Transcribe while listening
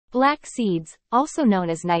Black seeds, also known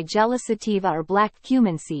as Nigella sativa or black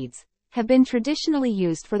cumin seeds, have been traditionally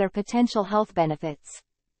used for their potential health benefits.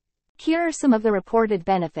 Here are some of the reported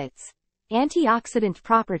benefits. Antioxidant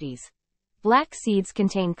properties. Black seeds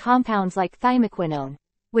contain compounds like thymoquinone,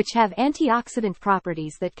 which have antioxidant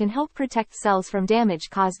properties that can help protect cells from damage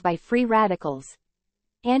caused by free radicals.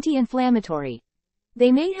 Anti-inflammatory.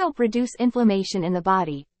 They may help reduce inflammation in the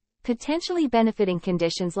body, potentially benefiting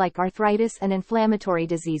conditions like arthritis and inflammatory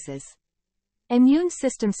diseases. Immune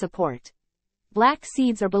system support. Black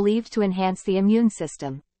seeds are believed to enhance the immune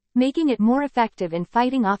system, making it more effective in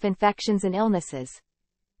fighting off infections and illnesses.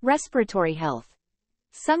 Respiratory health.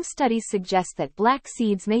 Some studies suggest that black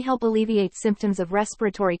seeds may help alleviate symptoms of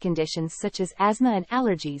respiratory conditions such as asthma and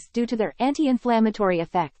allergies due to their anti-inflammatory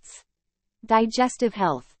effects. Digestive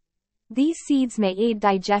health. These seeds may aid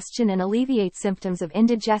digestion and alleviate symptoms of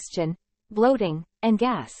indigestion, bloating, and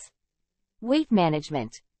gas. Weight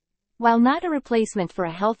management. While not a replacement for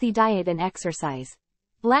a healthy diet and exercise,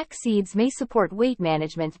 black seeds may support weight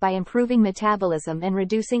management by improving metabolism and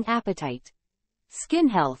reducing appetite. Skin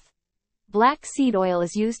health. Black seed oil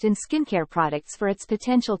is used in skincare products for its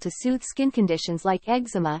potential to soothe skin conditions like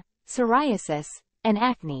eczema, psoriasis, and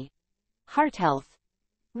acne. Heart health.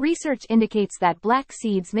 Research indicates that black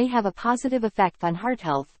seeds may have a positive effect on heart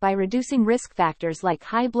health by reducing risk factors like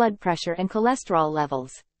high blood pressure and cholesterol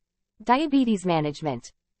levels. Diabetes management.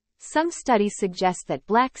 Some studies suggest that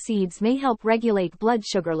black seeds may help regulate blood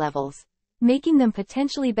sugar levels, making them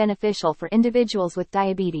potentially beneficial for individuals with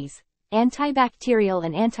diabetes. Antibacterial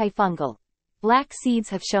and antifungal. Black seeds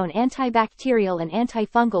have shown antibacterial and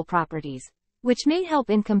antifungal properties, which may help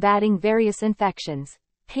in combating various infections.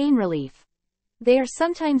 Pain relief. They are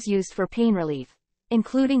sometimes used for pain relief,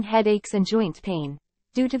 including headaches and joint pain,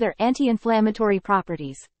 due to their anti-inflammatory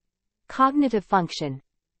properties. Cognitive function.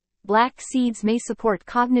 Black seeds may support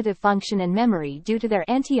cognitive function and memory due to their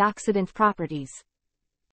antioxidant properties.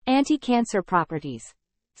 Anti-cancer properties.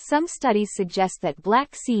 Some studies suggest that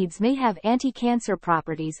black seeds may have anti-cancer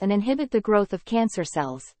properties and inhibit the growth of cancer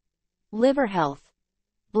cells. Liver health.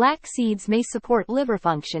 Black seeds may support liver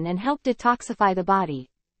function and help detoxify the body.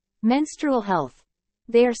 Menstrual health.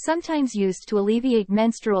 They are sometimes used to alleviate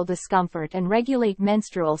menstrual discomfort and regulate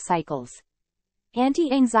menstrual cycles.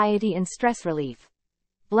 Anti-anxiety and stress relief.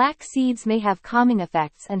 Black seeds may have calming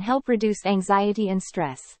effects and help reduce anxiety and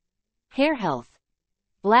stress. Hair health.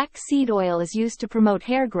 Black seed oil is used to promote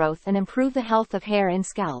hair growth and improve the health of hair and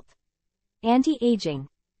scalp. Anti-aging.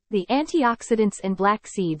 The antioxidants in black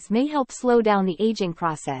seeds may help slow down the aging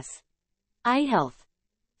process. Eye health.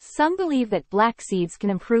 Some believe that black seeds can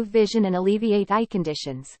improve vision and alleviate eye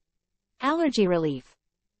conditions. Allergy relief.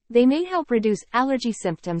 They may help reduce allergy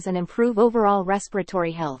symptoms and improve overall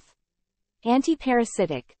respiratory health.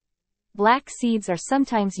 Anti-parasitic. Black seeds are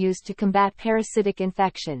sometimes used to combat parasitic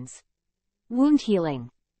infections. Wound healing.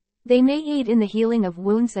 They may aid in the healing of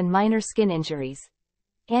wounds and minor skin injuries.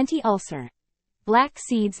 Anti-ulcer. Black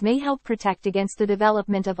seeds may help protect against the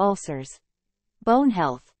development of ulcers. Bone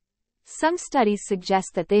health. Some studies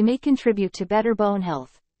suggest that they may contribute to better bone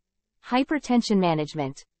health. Hypertension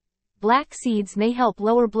management. Black seeds may help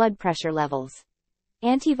lower blood pressure levels.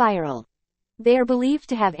 Antiviral. They are believed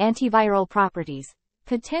to have antiviral properties,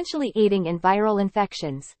 potentially aiding in viral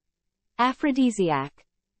infections. Aphrodisiac.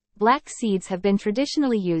 Black seeds have been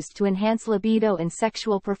traditionally used to enhance libido and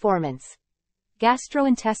sexual performance.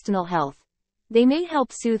 Gastrointestinal health. They may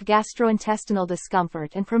help soothe gastrointestinal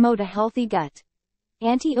discomfort and promote a healthy gut.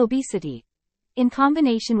 Anti-obesity. In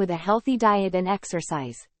combination with a healthy diet and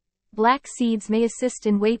exercise, black seeds may assist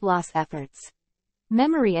in weight loss efforts.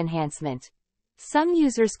 Memory enhancement. Some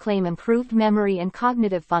users claim improved memory and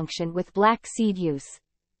cognitive function with black seed use.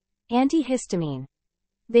 Antihistamine.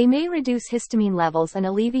 They may reduce histamine levels and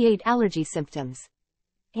alleviate allergy symptoms.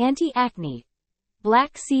 Anti-acne.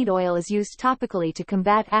 Black seed oil is used topically to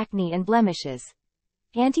combat acne and blemishes.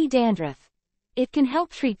 Anti-dandruff. It can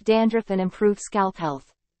help treat dandruff and improve scalp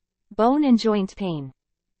health. Bone and joint pain.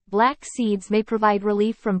 Black seeds may provide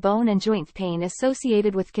relief from bone and joint pain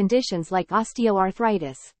associated with conditions like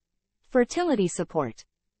osteoarthritis. Fertility support.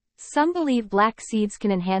 Some believe black seeds can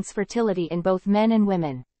enhance fertility in both men and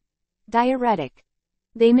women. Diuretic.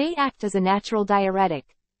 They may act as a natural diuretic,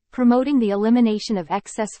 promoting the elimination of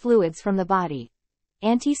excess fluids from the body.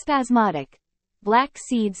 Antispasmodic. Black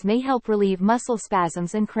seeds may help relieve muscle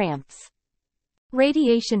spasms and cramps.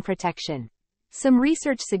 Radiation protection. Some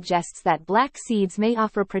research suggests that black seeds may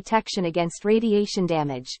offer protection against radiation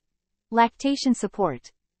damage. Lactation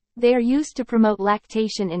support. They are used to promote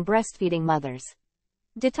lactation in breastfeeding mothers.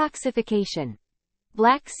 Detoxification.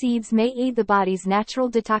 Black seeds may aid the body's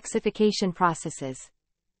natural detoxification processes.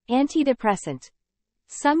 Antidepressant.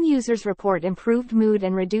 Some users report improved mood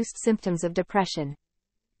and reduced symptoms of depression.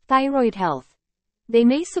 Thyroid health. They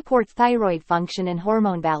may support thyroid function and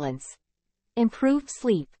hormone balance. Improved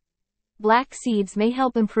sleep. Black seeds may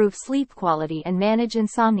help improve sleep quality and manage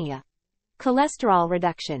insomnia. Cholesterol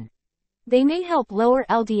reduction. They may help lower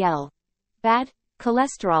LDL, bad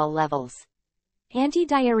cholesterol levels.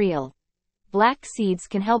 Anti-diarrheal. Black seeds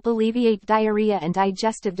can help alleviate diarrhea and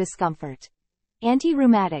digestive discomfort.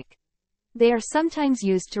 Anti-rheumatic. They are sometimes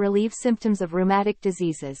used to relieve symptoms of rheumatic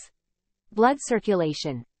diseases. Blood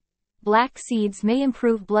circulation. Black seeds may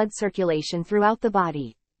improve blood circulation throughout the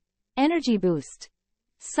body. Energy boost.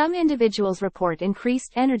 Some individuals report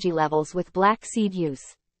increased energy levels with black seed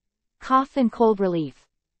use. Cough and cold relief.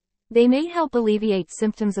 They may help alleviate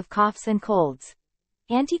symptoms of coughs and colds.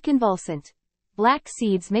 Anticonvulsant. Black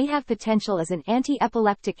seeds may have potential as an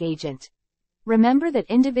anti-epileptic agent. Remember that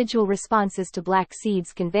individual responses to black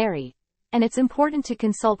seeds can vary, and it's important to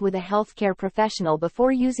consult with a healthcare professional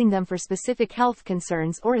before using them for specific health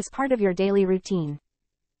concerns or as part of your daily routine.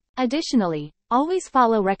 Additionally, always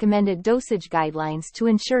follow recommended dosage guidelines to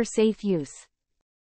ensure safe use.